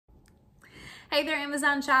Hey there,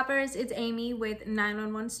 Amazon shoppers. It's Amy with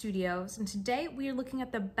 911 Studios, and today we are looking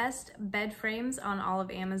at the best bed frames on all of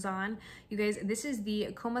Amazon. You guys, this is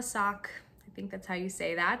the COMASACH, I think that's how you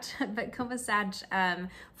say that, but COMASACH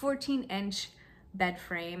 14-inch bed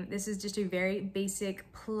frame. This is just a very basic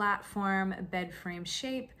platform bed frame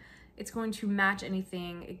shape. It's going to match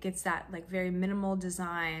anything. It gets that like very minimal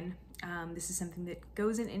design. This is something that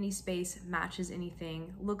goes in any space, matches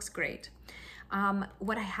anything, looks great.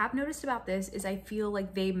 What I have noticed about this is I feel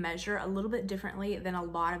like they measure a little bit differently than a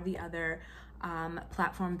lot of the other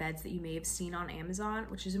platform beds that you may have seen on Amazon,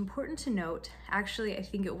 which is important to note. Actually, I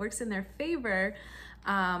think it works in their favor,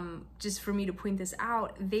 just for me to point this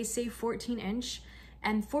out. They say 14-inch,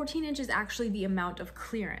 and 14 inch is actually the amount of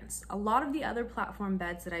clearance. A lot of the other platform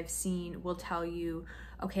beds that I've seen will tell you,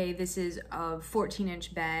 okay, this is a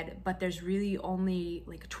 14-inch bed, but there's really only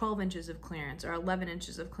like 12 inches of clearance or 11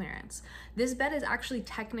 inches of clearance. This bed is actually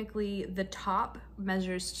technically, the top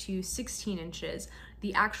measures to 16 inches.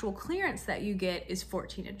 The actual clearance that you get is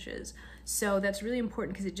 14 inches. So that's really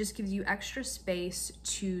important because it just gives you extra space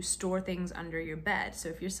to store things under your bed. So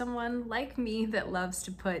if you're someone like me that loves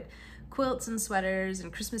to put quilts and sweaters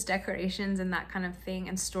and Christmas decorations and that kind of thing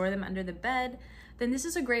and store them under the bed, then this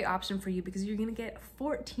is a great option for you because you're gonna get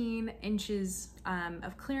 14 inches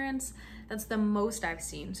of clearance. That's the most I've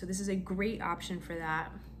seen. So this is a great option for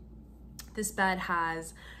that. This bed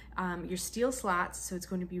has your steel slats, so it's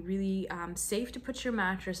going to be really safe to put your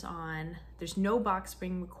mattress on. There's no box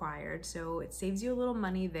spring required, so it saves you a little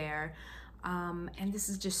money there. And this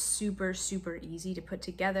is just super, super easy to put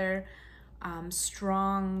together.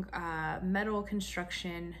 Strong metal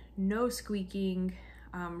construction, no squeaking,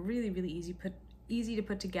 really, really easy to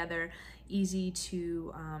put together, easy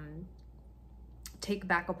to take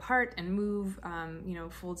back apart and move, you know,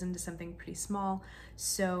 folds into something pretty small.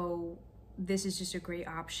 So this is just a great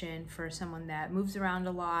option for someone that moves around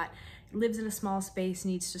a lot, lives in a small space,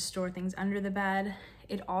 needs to store things under the bed.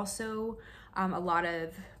 It also, a lot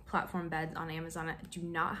of platform beds on Amazon do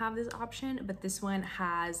not have this option, but this one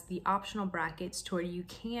has the optional brackets to where you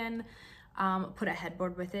can put a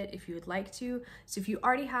headboard with it if you would like to. So if you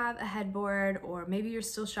already have a headboard, or maybe you're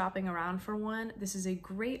still shopping around for one, this is a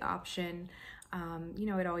great option. You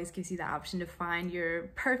know, it always gives you the option to find your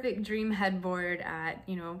perfect dream headboard at,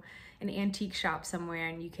 you know, an antique shop somewhere,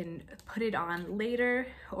 and you can put it on later.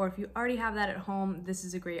 Or if you already have that at home, this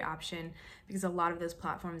is a great option because a lot of those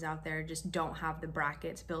platforms out there just don't have the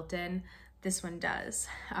brackets built in. This one does.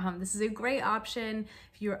 This is a great option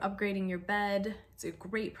if you're upgrading your bed. It's a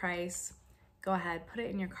great price. Go ahead, put it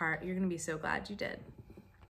in your cart. You're gonna be so glad you did.